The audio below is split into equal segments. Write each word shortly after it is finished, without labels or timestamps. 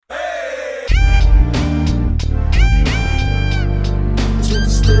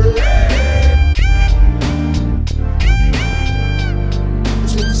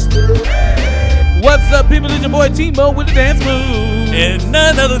TMo with the dance move. And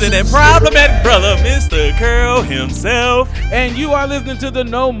none other than that problematic brother, Mr. Curl himself. And you are listening to the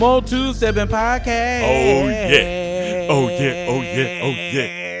No More Two-Stepping Podcast. Oh, yeah. Oh, yeah. Oh, yeah. Oh,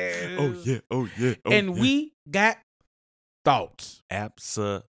 yeah. Oh, yeah. Oh, yeah. Oh, and yeah. we got thoughts.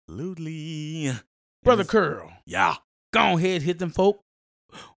 Absolutely. Brother Curl. Yeah. Go ahead, hit them folk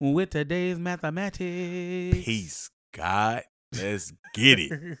with today's mathematics. Peace, God. Let's get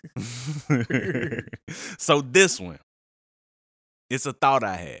it. So this one, it's a thought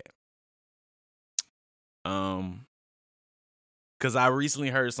I had. Because I recently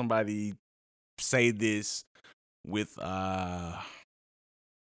heard somebody say this with some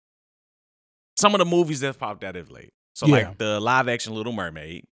of the movies that popped out of late. So like the live action Little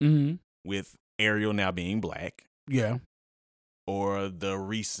Mermaid with Ariel now being black. Yeah. Or the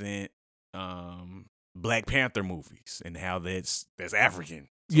recent Black Panther movies and how that's African.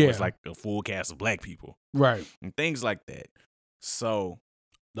 So it's like a full cast of black people. Right. And things like that. So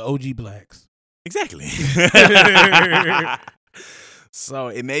the OG blacks. Exactly. So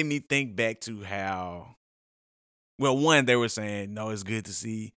it made me think back to how, well, one, they were saying, no, it's good to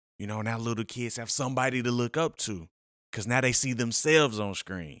see, now little kids have somebody to look up to because now they see themselves on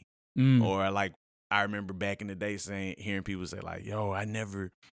screen. Or like, I remember back in the day hearing people say like, being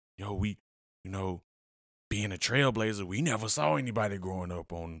a trailblazer, we never saw anybody growing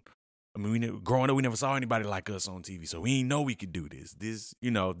up we never saw anybody like us on TV. So we didn't know we could do this,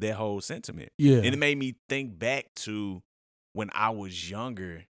 that whole sentiment. Yeah. And it made me think back to when I was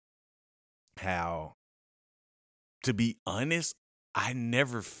younger, how, to be honest, I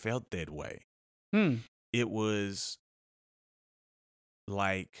never felt that way. It was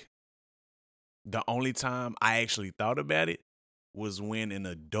like, the only time I actually thought about it was when an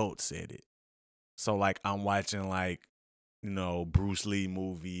adult said it. So like I'm watching like, Bruce Lee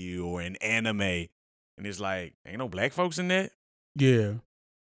movie or an anime and it's like, ain't no black folks in that? Yeah.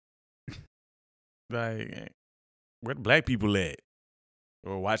 Like, where the black people at?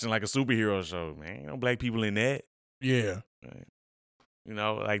 Or watching like a superhero show, man, ain't no black people in that. Yeah.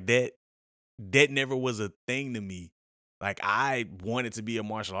 Like that never was a thing to me. Like, I wanted to be a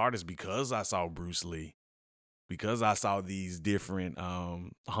martial artist because I saw Bruce Lee, because I saw these different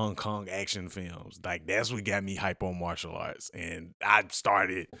Hong Kong action films. Like, that's what got me hype on martial arts. And I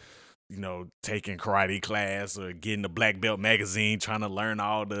started, taking karate class or getting the Black Belt magazine, trying to learn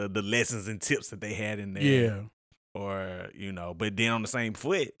all the lessons and tips that they had in there. Yeah. Or, but then on the same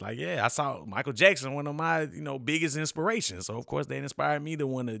foot, like, I saw Michael Jackson, one of my, biggest inspirations. So, of course, that inspired me to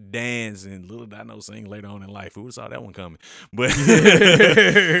want to dance and little did I know sing later on in life. Who saw that one coming? But,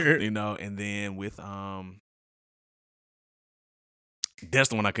 and then with, that's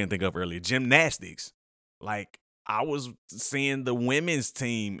the one I couldn't think of earlier, gymnastics. Like, I was seeing the women's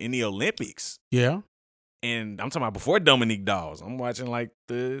team in the Olympics. Yeah. And I'm talking about before Dominique Dawes. I'm watching, like,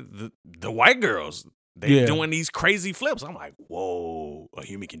 the white girls. They doing these crazy flips. I'm like, whoa, a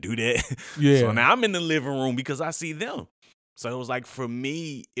human can do that. Yeah. So now I'm in the living room because I see them. So it was like, for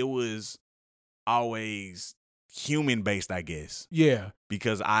me, it was always human based, I guess. Yeah.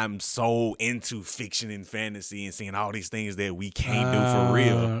 Because I'm so into fiction and fantasy and seeing all these things that we can't do for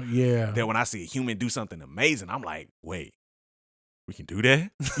real. Yeah. That when I see a human do something amazing, I'm like, wait, we can do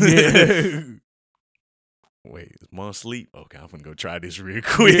that? Yeah. Wait, is Mom asleep? Okay, I'm gonna go try this real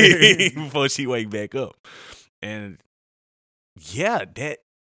quick before she wake back up. And yeah, that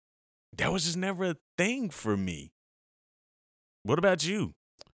was just never a thing for me. What about you?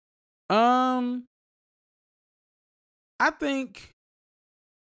 I think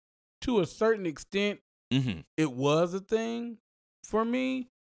to a certain extent, it was a thing for me.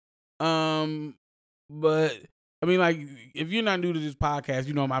 But I mean, like, if you're not new to this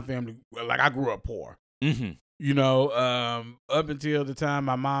podcast, my family, like, I grew up poor. Up until the time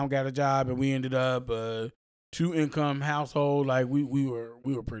my mom got a job and we ended up a 2-income household, like we were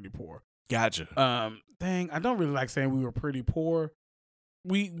pretty poor. Gotcha. I don't really like saying we were pretty poor.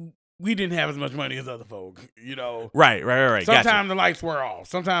 We didn't have as much money as other folk, Right. Sometimes gotcha. the lights were off.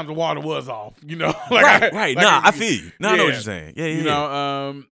 Sometimes the water was off, Like, right. Like, I feel you. I know what you're saying.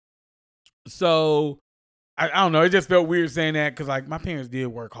 Yeah. So I don't know. It just felt weird saying that because, like, my parents did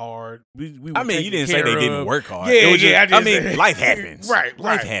work hard. We were you didn't say they didn't work hard. Yeah, life happens.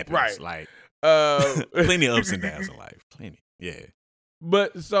 Life happens. Right. Like, plenty of ups and downs in life. Plenty. Yeah.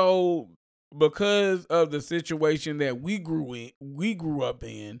 But so because of the situation that we grew up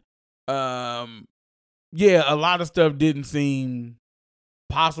in, a lot of stuff didn't seem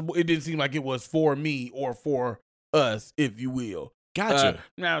possible. It didn't seem like it was for me or for us, if you will. Gotcha.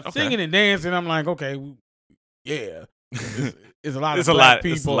 Now, singing and dancing, I'm like, okay, yeah. It's a lot It's of a black lot-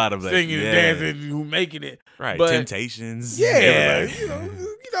 it's a people lot of black- singing and yeah. dancing who making it. Right. But Temptations. yeah, everybody.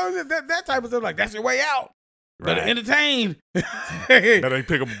 you know that type of stuff. Like that's your way out. Better Right. entertain. Better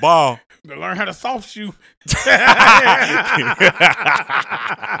pick up a ball. To learn how to soft shoe.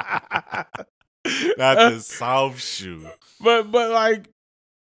 Not the soft shoe. But like,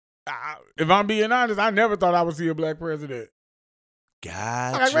 if I'm being honest, I never thought I would see a black president.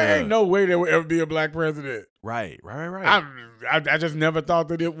 Gotcha. Like, man, ain't no way there would ever be a black president. Right. I just never thought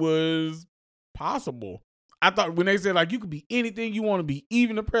that it was possible. I thought when they said like you could be anything you want to be,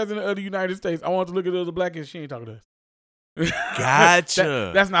 even the president of the United States, I want to look at it as a black and she ain't talking to us.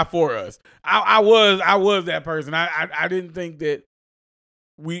 Gotcha. That's not for us. I was that person. I didn't think that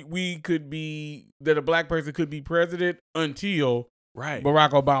we could be that a black person could be president until Right.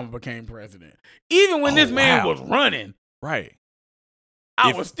 Barack Obama became president. Even when Oh, this man wow. was running, Right.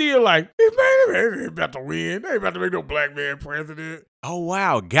 I was still like, this man ain't about to win. They ain't about to make no black man president. Oh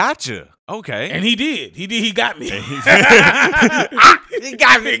wow. Gotcha. Okay. And he did. He got me. He He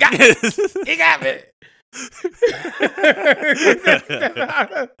got me. He got me.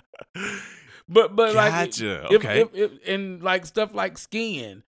 but like Gotcha. if- Okay. if and like stuff like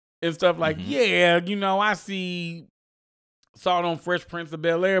skiing and stuff like Mhm. yeah, I saw it on Fresh Prince of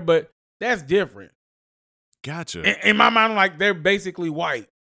Bel-Air, but that's different. Gotcha. In my mind, like they're basically white.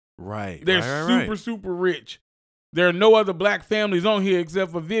 Right. They're right. super rich. There are no other black families on here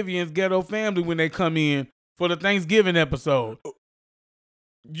except for Vivian's ghetto family when they come in for the Thanksgiving episode.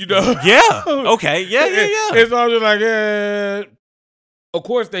 Yeah. Okay. Yeah. It's all just like, of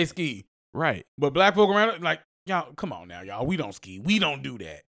course they ski. Right. But black folk around, like, y'all, come on now, y'all. We don't ski. We don't do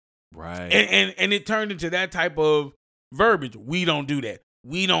that. Right. And it turned into that type of verbiage. We don't do that.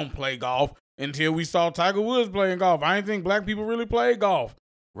 We don't play golf until we saw Tiger Woods playing golf. I didn't think black people really played golf.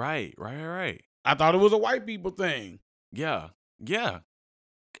 Right. I thought it was a white people thing. Yeah. Yeah.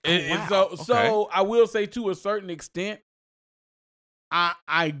 And wow. so I will say to a certain extent,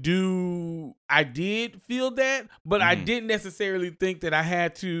 I did feel that, but I didn't necessarily think that I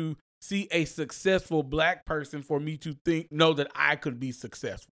had to see a successful black person for me to know that I could be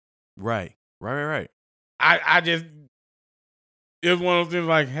successful. Right. I just, it was one of those things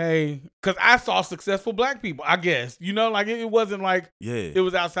like, hey, because I saw successful black people, I guess, like it wasn't like Yeah. it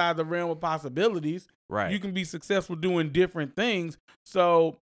was outside the realm of possibilities. Right. You can be successful doing different things.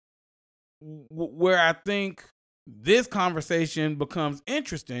 So where I think this conversation becomes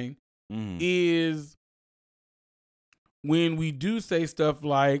interesting Mhm. is when we do say stuff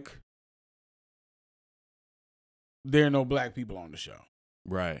like there are no black people on the show.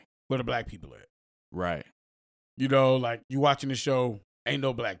 Right. Where the black people at? Right. Like you watching the show, ain't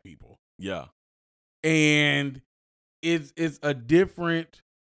no black people. Yeah. And it's a different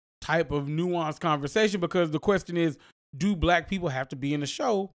type of nuanced conversation because the question is, do black people have to be in the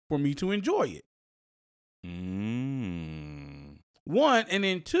show for me to enjoy it? One, and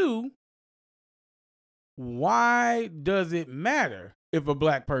then two, why does it matter if a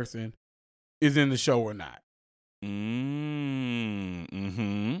black person is in the show or not?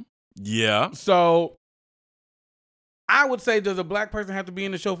 Yeah. So I would say, does a black person have to be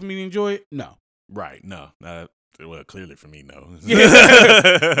in the show for me to enjoy it? No. Right. No. Well, clearly for me, no.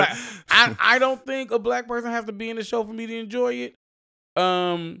 Like, I don't think a black person has to be in the show for me to enjoy it.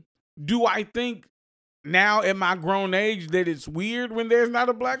 Do I think now at my grown age that it's weird when there's not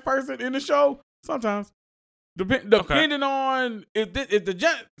a black person in the show? Sometimes. Depending on if the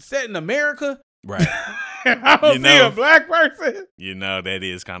jump set in America, Right. I don't see a black person. That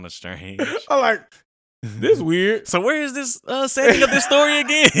is kind of strange. I'm like, this weird. So where is this setting of this story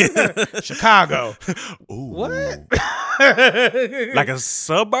again? Chicago. Ooh. What? Like a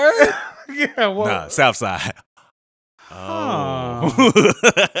suburb? Yeah. Well, Nah, South Side. Oh.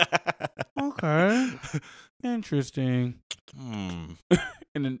 Okay. Interesting. Hmm.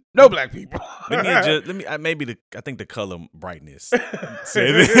 And then no black people. I think the color brightness.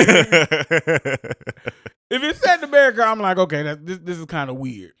 Said If it's set in America, I'm like, okay, this is kind of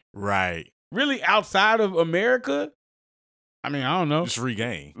weird. Right. Really, outside of America, I mean, I don't know. It's free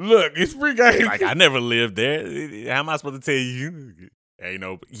game. Look, it's free game. Like, I never lived there. How am I supposed to tell you? Ain't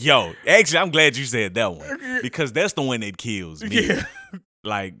no. Yo, actually, I'm glad you said that one because that's the one that kills me. Yeah.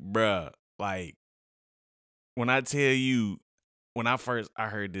 Like, bruh, like when I tell you, when I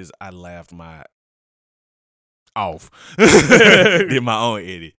heard this, I laughed my off. Did my own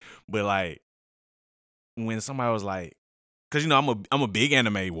edit. But like when somebody was like, because I'm a big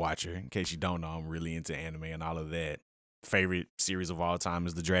anime watcher. In case you don't know, I'm really into anime and all of that. Favorite series of all time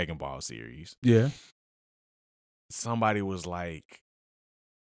is the Dragon Ball series. Yeah. Somebody was like,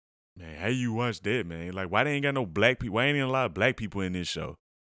 Man, how you watch that, man? Like, why they ain't got no black people? Why ain't a lot of black people in this show?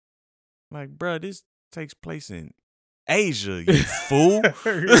 Like, bro, this takes place in Asia, you fool.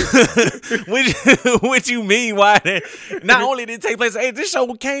 What you mean? Why that? Not only did it take place in Asia, this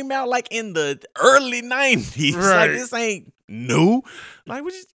show came out like in the early 90s. Right. Like, this ain't new. Like,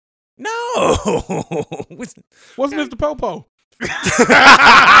 no. What's Mr. Popo? And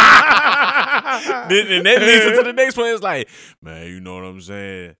that leads into the next point. It's like, man, you know what I'm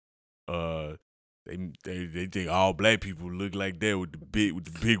saying? They think all black people look like that with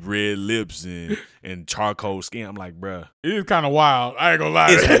the big red lips and charcoal skin. I'm like, bruh, It is kind of wild. I ain't gonna lie.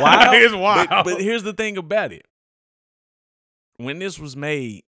 it's wild. It's wild. But here's the thing about it. When this was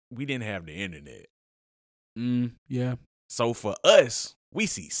made, we didn't have the internet. Yeah. So for us, we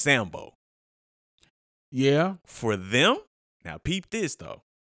see Sambo. Yeah. For them, now peep this though.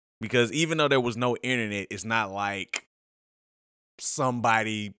 Because even though there was no internet, it's not like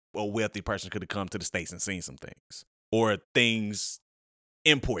somebody, a wealthy person, could have come to the States and seen some things. Or things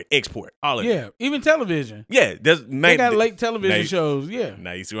import, export, all of it. Yeah. Even television. Yeah. They got late television shows. Yeah.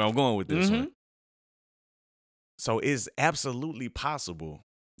 Now you see where I'm going with this one. So it's absolutely possible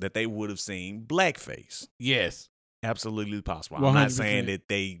that they would have seen blackface. Yes. Absolutely possible. 100%. I'm not saying that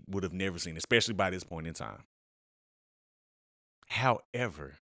they would have never seen it, especially by this point in time.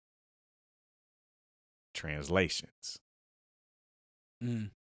 However, translations,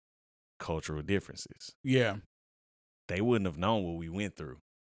 cultural differences. Yeah. They wouldn't have known what we went through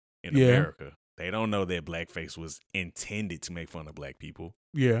in Yeah. America. They don't know that blackface was intended to make fun of black people.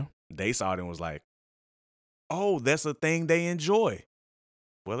 Yeah. They saw it and was like, oh, that's a thing they enjoy.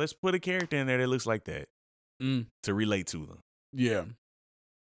 Well, let's put a character in there that looks like that to relate to them. Yeah.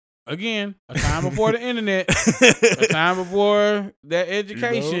 Again, a time before the internet, a time before that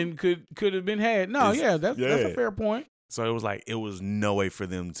education could have been had. No, that's a fair point. So it was like, it was no way for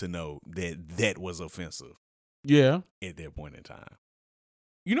them to know that that was offensive. Yeah. At that point in time.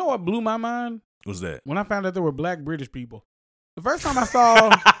 You know what blew my mind? What's that? When I found out there were black British people. The first time I saw...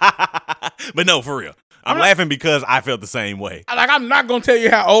 But no, for real. I'm laughing because I felt the same way. I'm not going to tell you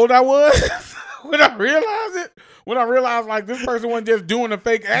how old I was when I realized it. When I realized, like, this person wasn't just doing a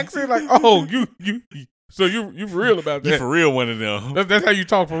fake accent. Like, oh, so you for real about that. You for real one of them. That's how you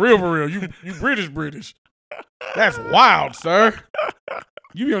talk for real. You British. That's wild, sir.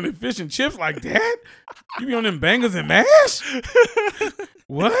 You be on them fish and chips like that? You be on them bangers and mash?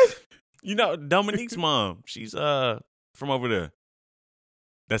 What? You know, Dominique's mom, she's from over there.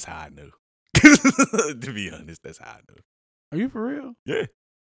 That's how I knew. To be honest, that's how I knew. Are you for real? Yeah.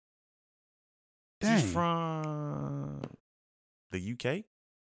 Dang. She's from the UK?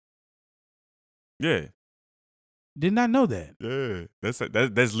 Yeah. Did not know that. Yeah.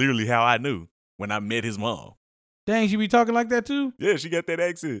 That's literally how I knew when I met his mom. Dang, she be talking like that too? Yeah, she got that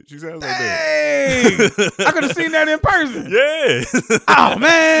accent. She sounds like Dang. that. I could have seen that in person. Yeah. Oh,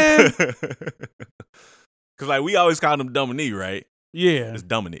 man. Because, like, we always call him Dominique, right? Yeah. It's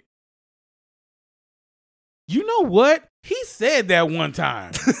Dominic. You know what? He said that one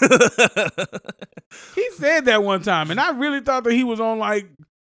time. And I really thought that he was on, like,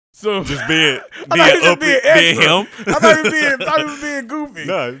 some... Just being him. him. I thought he was being goofy.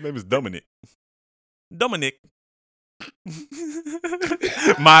 No, his name is Dominic. Dominic.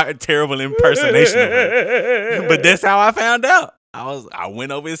 My terrible impersonation of her. But that's how I found out. I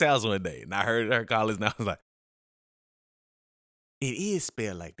went over his house one day and I heard her call his name. I was like, it is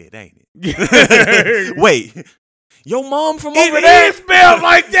spelled like that, ain't it? Wait, your mom from over there? It is spelled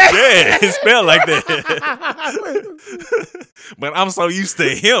like that. Yeah, it's spelled like that. But I'm so used to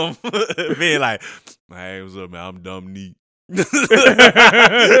him being like, hey, what's up, man? I'm Dominique.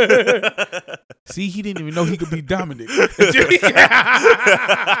 See, he didn't even know he could be Dominic.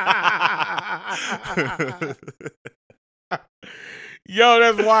 Yo,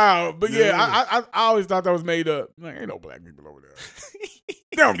 that's wild. But yeah, I always thought that was made up. Like, ain't no black people over there.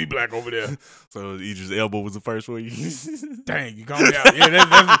 There don't be black over there. So Idris Elba was the first one. Dang, you called me out. Yeah,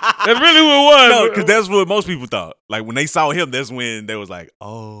 that's really what it was. No, because that's what most people thought. Like when they saw him, that's when they was like,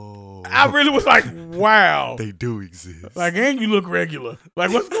 oh. I really was like, wow. They do exist. Like, and you look regular.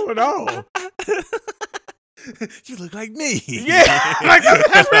 Like, what's going on? You look like me. Yeah, like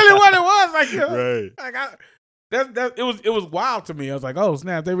that's really what it was. Like, right. Like it was wild to me. I was like, oh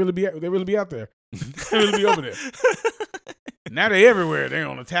snap, they really be out there. They really be over there. Now they everywhere. They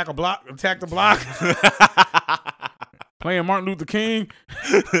on attack the block. playing Martin Luther King.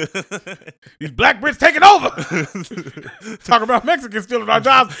 These black Brits taking over. Talking about Mexicans stealing our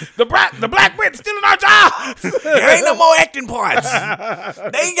jobs. The black Brits stealing our jobs. There ain't no more acting parts.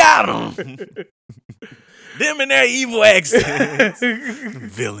 They got them. Them and their evil accents.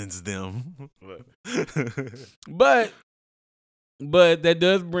 Villains them. But that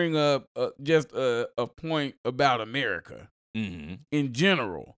does bring up just a point about America in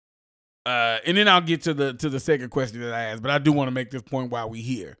general. And then I'll get to the second question that I asked, but I do want to make this point while we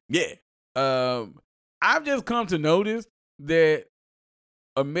here. Yeah. I've just come to notice that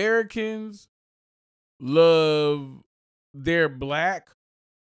Americans love their black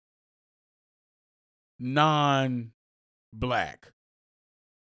non-black.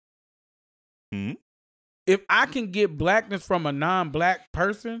 If I can get blackness from a non-black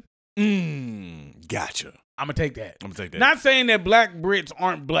person, gotcha. I'm gonna take that. Not saying that black Brits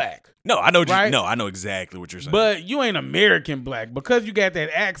aren't black. No, I know. Right? No, I know exactly what you're saying. But you ain't American black because you got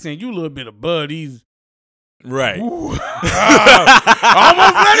that accent. You a little bit of Buddies. Right. I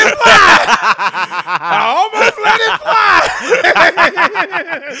almost let it fly.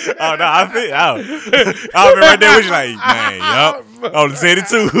 Oh no, I'll be right there with you, like, man, yup. I would have said it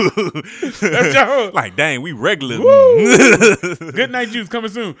too. Like, dang, we regular. Good night juice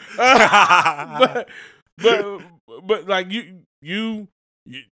coming soon. But like your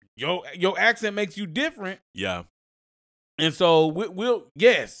accent makes you different. Yeah. And so we'll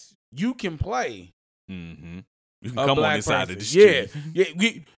yes, you can play. You can come on this side of the street.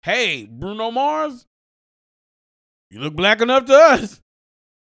 Yeah. Hey, Bruno Mars, you look black enough to us.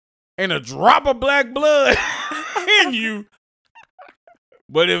 And a drop of black blood in you.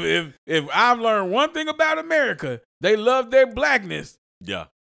 But if I've learned one thing about America, they love their blackness. Yeah.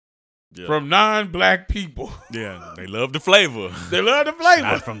 From non-black people. Yeah, they love the flavor. They love the flavor.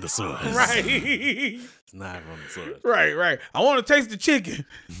 Not from the source. Right. It's not from the source. Right. I want to taste the chicken.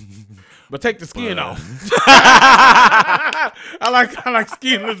 But take the skin off. I like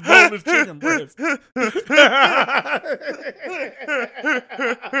skinless, boneless chicken breast.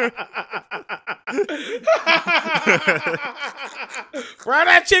 Fry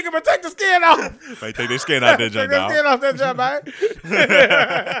that chicken, but take the skin off. Like, take the skin out that jump out. Take the skin off that jump,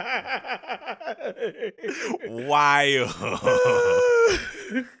 man. Wild.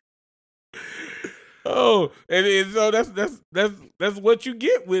 Oh, and so that's what you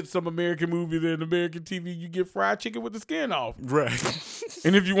get with some American movies and American TV. You get fried chicken with the skin off, right?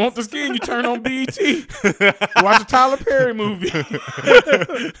 And if you want the skin, you turn on BET. Watch a Tyler Perry movie with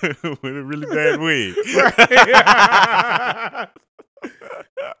a really bad wig. Right.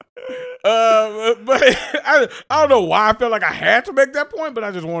 But I don't know why I felt like I had to make that point, but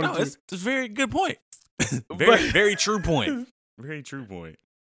I just wanted to. It's a very good point. Very true point. Very true point.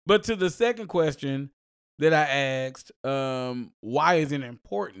 But to the second question that I asked, why is it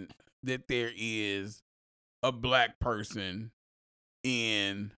important that there is a black person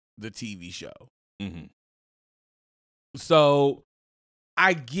in the TV show? So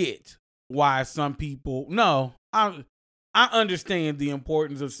I get why some people. No, I understand the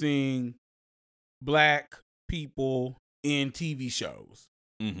importance of seeing black people in TV shows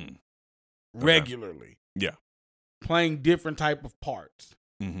regularly. Yeah, playing different type of parts.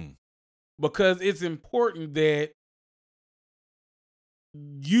 Because it's important that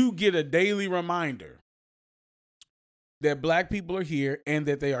you get a daily reminder that black people are here and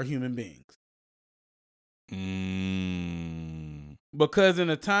that they are human beings. Because in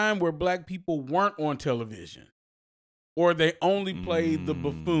a time where black people weren't on television or they only played the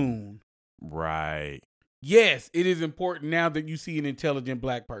buffoon. Right. Yes, it is important now that you see an intelligent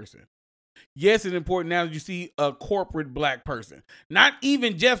black person. Yes, it's important now that you see a corporate black person. Not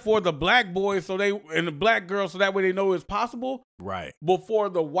even just for the black boys and the black girls so that way they know it's possible. Right. But for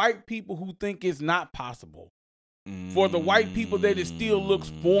the white people who think it's not possible. For the white people that it still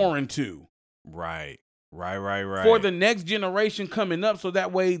looks foreign to. Right. For the next generation coming up so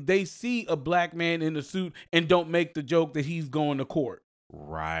that way they see a black man in a suit and don't make the joke that he's going to court.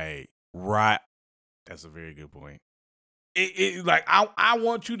 Right. That's a very good point. Like I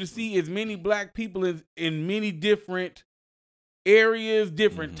want you to see as many black people in many different areas,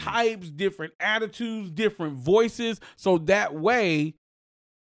 different types, different attitudes, different voices. So that way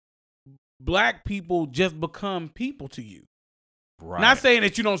black people just become people to you. Right. Not saying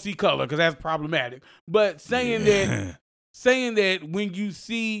that you don't see color because that's problematic, but saying that when you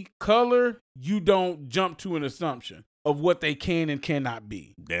see color, you don't jump to an assumption of what they can and cannot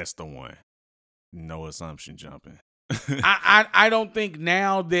be. That's the one. No assumption jumping. I don't think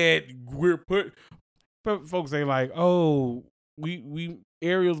now that we're folks say like, oh, we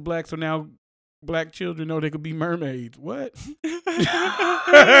Ariel's black, so now black children know they could be mermaids. What?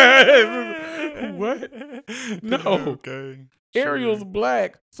 What? No. Okay. Ariel's Sure.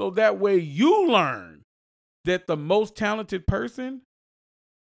 black, so that way you learn that the most talented person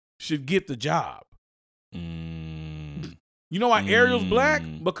should get the job. Mm. You know why Ariel's black?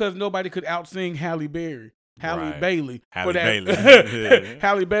 Mm. Because nobody could outsing Halle Bailey Halle for that Bailey.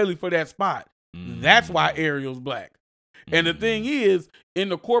 Halle Bailey for that spot. That's why Ariel's black. And the thing is, in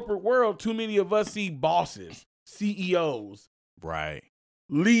the corporate world, too many of us see bosses, CEOs, right,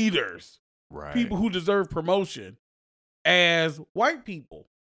 leaders, right, people who deserve promotion as white people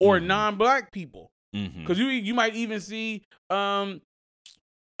or non-black people. Because you might even see a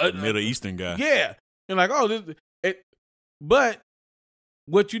Middle Eastern guy. Yeah. And like, but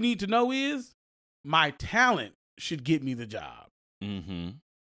what you need to know is my talent should get me the job.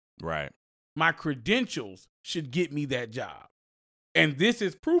 Right. My credentials should get me that job. And this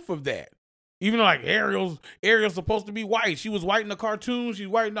is proof of that. Even though like Ariel's supposed to be white. She was white in the cartoon. She's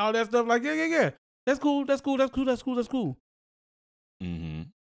white and all that stuff. Like, yeah. That's cool. But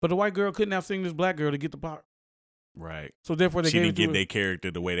the white girl couldn't outsing this black girl to get the part. Right. So therefore she didn't give their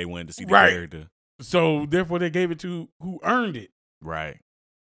character the way they wanted to see the character. So therefore they gave it to who earned it. Right.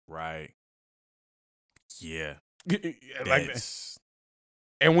 Yeah. Like that.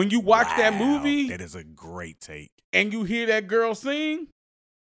 And when you watch that movie, that is a great take. And you hear that girl sing,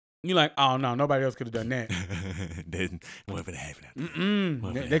 you're like, oh no, nobody else could have done that. That wasn't gonna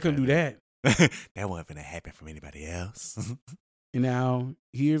happen. They couldn't do that. That wasn't gonna happen from anybody else. And now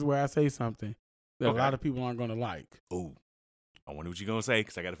here's where I say something that a lot of people aren't gonna like. Oh, I wonder what you're gonna say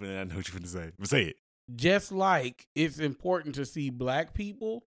because I got a feeling I know what you're gonna say. But say it. Just like it's important to see black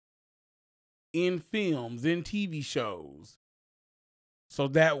people in films, in TV shows. So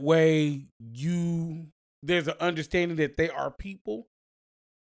that way there's an understanding that they are people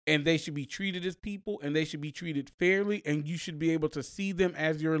and they should be treated as people and they should be treated fairly, and you should be able to see them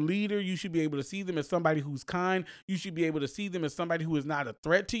as your leader. You should be able to see them as somebody who's kind. You should be able to see them as somebody who is not a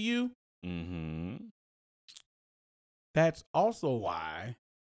threat to you. That's also why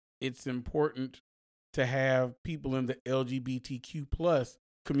it's important to have people in the LGBTQ plus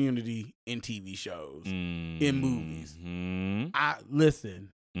community in TV shows, in movies. Listen.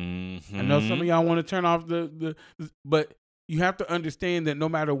 I know some of y'all want to turn off but you have to understand that no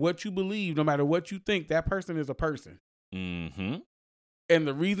matter what you believe, no matter what you think, that person is a person. And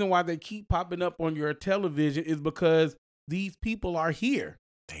the reason why they keep popping up on your television is because these people are here.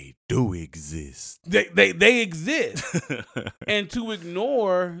 They do exist. They exist. And to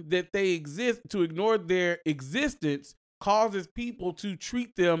ignore that they exist, to ignore their existence, causes people to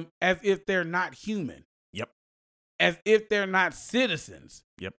treat them as if they're not human. Yep. As if they're not citizens.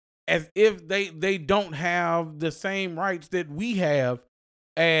 Yep. As if they don't have the same rights that we have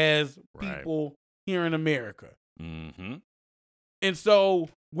as people here in America. And so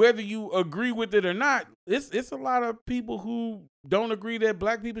whether you agree with it or not, it's a lot of people who don't agree that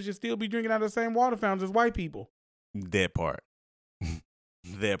black people should still be drinking out of the same water fountains as white people. That part.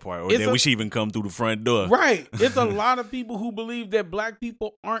 Or that we should even come through the front door. Right. It's a lot of people who believe that black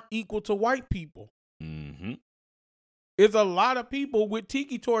people aren't equal to white people. It's a lot of people with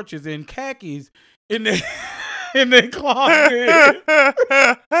tiki torches and khakis in their closet.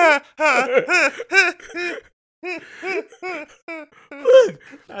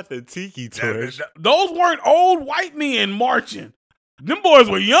 Not the tiki torch. Those weren't old white men marching. Them boys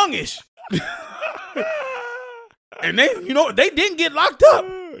were youngish. And they didn't get locked up.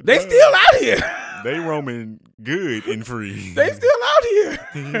 They still out here. They roaming good and free. They still out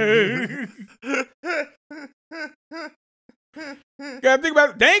here. Gotta think about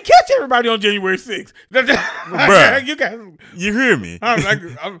it. They ain't catch everybody on January 6th. Bruh, you hear me? I'm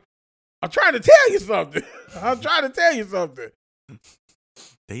trying to tell you something.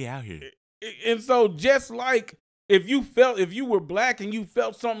 They out here. And so just like if you were black and you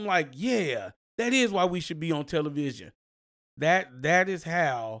felt something like, yeah, that is why we should be on television. That is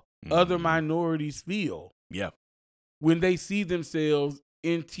how other minorities feel. Yeah. When they see themselves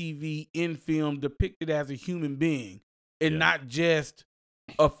in TV, in film, depicted as a human being and not just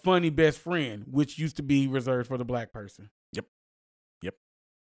a funny best friend, which used to be reserved for the black person. Yep.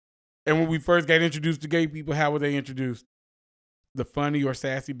 And when we first got introduced to gay people, how were they introduced? The funny or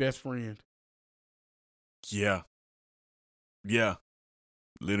sassy best friend. Yeah.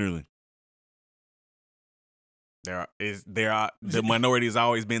 Literally. The minority has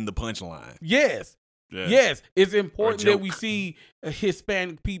always been the punchline. Yes. Yes. It's important that we see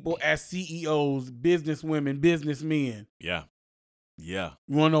Hispanic people as CEOs, businesswomen, businessmen. Yeah. You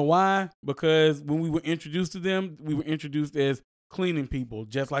want to know why? Because when we were introduced to them, we were introduced as cleaning people,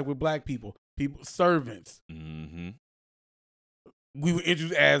 just like with black people people, servants. Mm-hmm. We were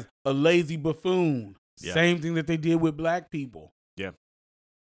introduced as a lazy buffoon. Yeah. Same thing that they did with black people. Yeah.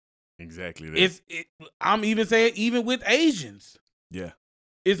 Exactly that. I'm even saying, even with Asians. Yeah.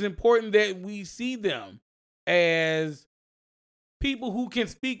 It's important that we see them as people who can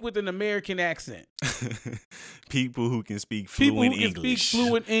speak with an American accent. People who can speak People fluent who can English. speak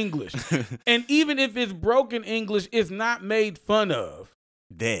fluent English. And even if it's broken English, it's not made fun of.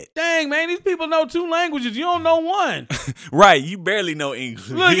 That. Dang, man, these people know 2 languages. You don't know one. Right. You barely know English.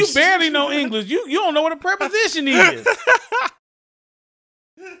 Look, you barely know English. You don't know what a preposition is.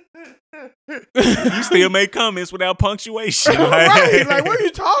 You still make comments without punctuation. Right. Like, what are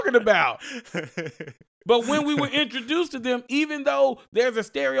you talking about? But when we were introduced to them, even though there's a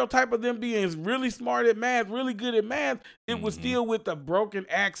stereotype of them being really smart at math, really good at math, it was still with a broken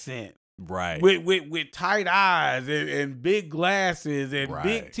accent. Right. With tight eyes and big glasses and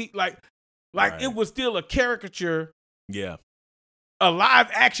big teeth. Like it was still a caricature. Yeah. A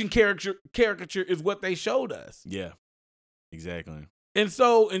live action caricature is what they showed us. Yeah. Exactly. And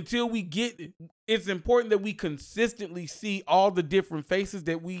so until we it's important that we consistently see all the different faces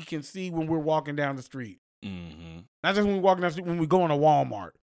that we can see when we're walking down the street. Mm-hmm. Not just when we're walking down the street, when we go into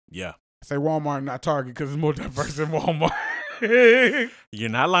Walmart. Yeah. I say Walmart, not Target, because it's more diverse than Walmart. You're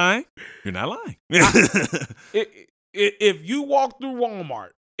not lying. You're not lying. If you walk through Walmart,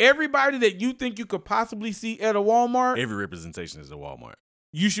 everybody that you think you could possibly see at a Walmart, every representation is a Walmart.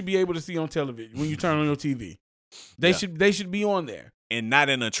 You should be able to see on television when you turn on your TV. They should be on there. And not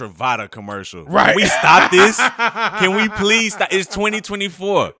in a Travada commercial. Right. Can we stop this? Can we please stop? It's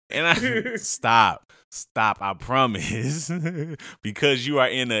 2024. And stop. I promise. Because you are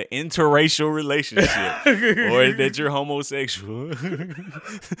in an interracial relationship or that you're homosexual.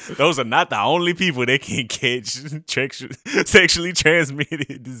 Those are not the only people that can catch sexually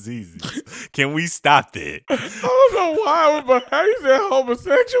transmitted diseases. Can we stop that? I don't know why, but how you say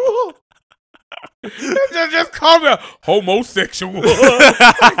homosexual? just call me a homosexual. It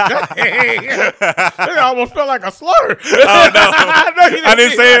almost felt like a slur. Oh no! I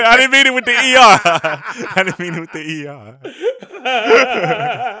didn't say it. I didn't mean it with the ER. I didn't mean it with the ER.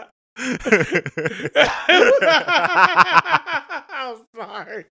 I'm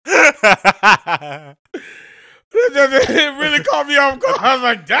sorry. It really caught me off guard. I was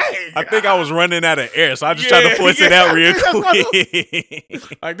like, dang. I think I was running out of air, so I just tried to force it out real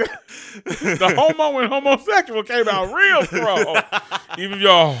quick. Like the homo and homosexual came out real strong. Even if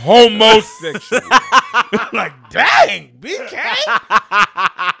you're homosexual. Like, dang, BK.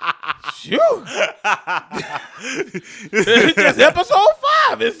 Shoot. It's just episode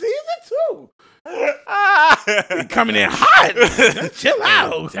 5 in season 2. Coming in hot. Chill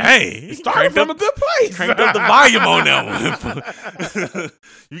out. Dang. Starting from a good place. Cranked up the volume on that one.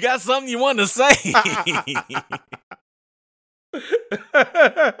 You got something you want to say?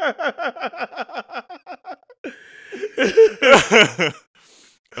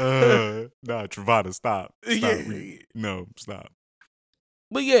 Nah, Travada, stop. No, stop.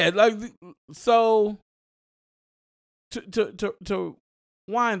 But yeah, like, so to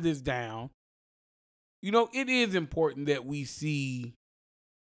wind this down, you know, it is important that we see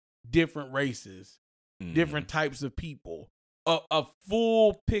different races, different types of people, a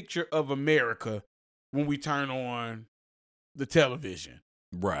full picture of America when we turn on the television.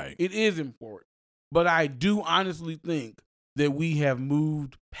 Right. It is important. But I do honestly think that we have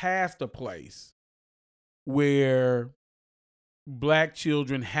moved past a place where black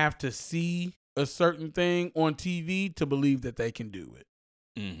children have to see a certain thing on TV to believe that they can do it.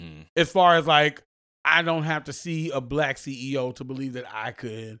 Mm-hmm. As far as like, I don't have to see a black CEO to believe that I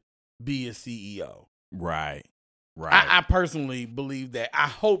could be a CEO. Right. I personally believe that. I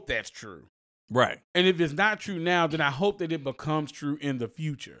hope that's true. Right. And if it's not true now, then I hope that it becomes true in the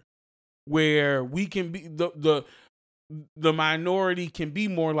future, where we can be the minority can be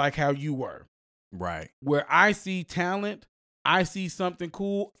more like how you were. Right. Where I see talent, I see something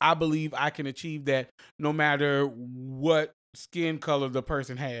cool, I believe I can achieve that no matter what skin color the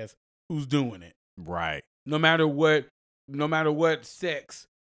person has who's doing it. Right. No matter what sex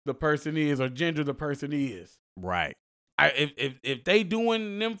the person is or gender the person is. Right. If they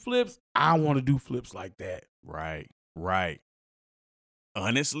doing them flips, I want to do flips like that. Right. Right.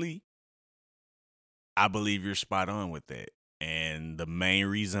 Honestly, I believe you're spot on with that. And the main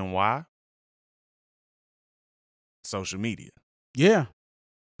reason why? Social media. Yeah.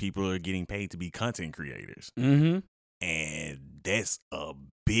 People are getting paid to be content creators. Mm-hmm. And that's a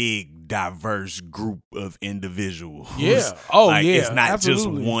big, diverse group of individuals. Yeah. Oh, like, yeah. It's not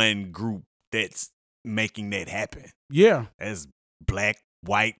absolutely. just one group that's making that happen. Yeah. That's black,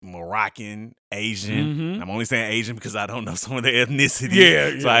 white, Moroccan, Asian. Mhm. I'm only saying Asian because I don't know some of the ethnicity.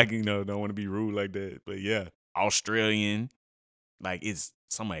 Yeah, So yeah. I don't want to be rude like that. But yeah, Australian. Like, it's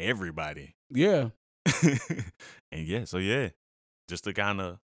some of everybody. Yeah. And yeah, so yeah, just to kind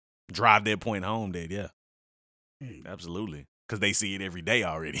of drive that point home that, yeah, absolutely. Because they see it every day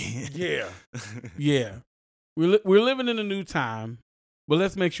already. Yeah. Yeah. We're living in a new time, but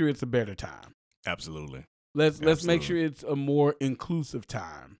let's make sure it's a better time. Absolutely. Let's make sure it's a more inclusive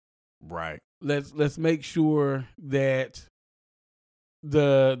time. Right. Let's make sure that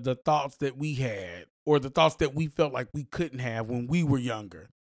the thoughts that we had, or the thoughts that we felt like we couldn't have when we were younger,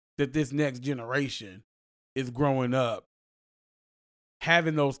 that this next generation is growing up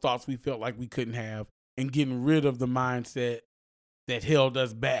having those thoughts we felt like we couldn't have, and getting rid of the mindset that held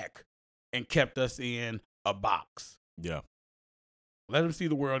us back and kept us in a box. Yeah. Let them see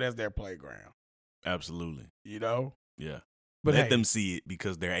the world as their playground. Absolutely. You know? Yeah. But let them see it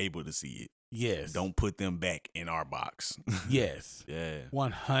because they're able to see it. Yes. Don't put them back in our box. Yes. Yeah.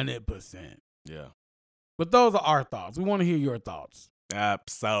 100%. Yeah. But those are our thoughts. We want to hear your thoughts.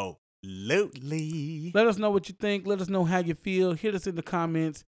 Absolutely. Let us know what you think. Let us know how you feel. Hit us in the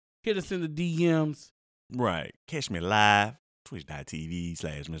comments. Hit us in the DMs. Right. Catch me live.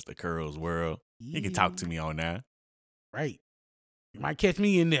 Twitch.tv/Mr. Curls World. Yeah. You can talk to me on there. Right. You might catch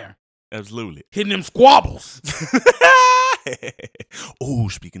me in there. Absolutely. Hitting them squabbles. Oh,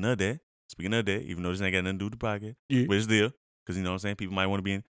 speaking of that, even though this ain't got nothing to do with the podcast, Yeah. but it's there, because you know what I'm saying, people might want to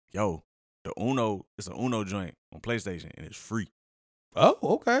be in, the Uno, it's an Uno joint on PlayStation, and it's free. Oh,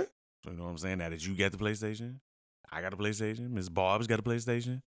 okay. So you know what I'm saying, now that you got the PlayStation, I got a PlayStation, Miss Barb's got a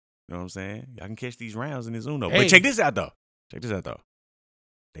PlayStation, you know what I'm saying, y'all can catch these rounds in this Uno. Hey. But check this out, though.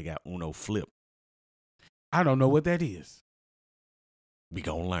 They got Uno Flip. I don't know what that is. We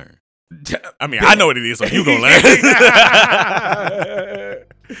gonna learn. I mean, I know what it is, so you gonna learn.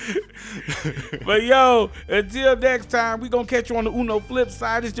 But yo, until next time, we gonna catch you on the Uno flip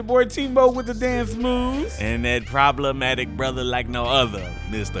side. It's your boy TMo with the dance moves. And that problematic brother like no other,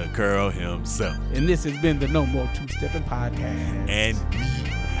 Mr. Curl himself. And this has been the No More Two-Stepping Podcast. And we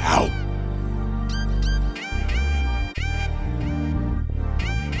out.